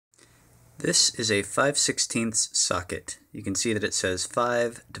This is a 5/16 socket. You can see that it says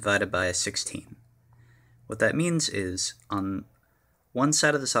 5 divided by 16. What that means is on one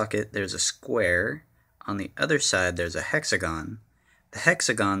side of the socket there's a square, on the other side there's a hexagon. The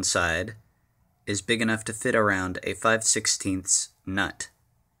hexagon side is big enough to fit around a 5/16 nut.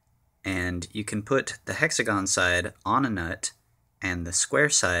 And you can put the hexagon side on a nut and the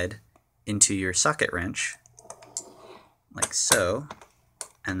square side into your socket wrench, like so,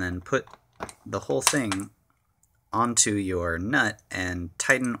 and then put the whole thing onto your nut and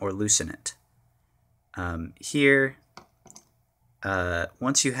tighten or loosen it.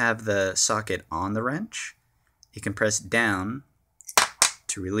 Once you have the socket on the wrench, you can press down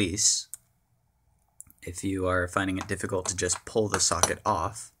to release if you are finding it difficult to just pull the socket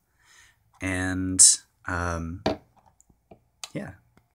off. And yeah,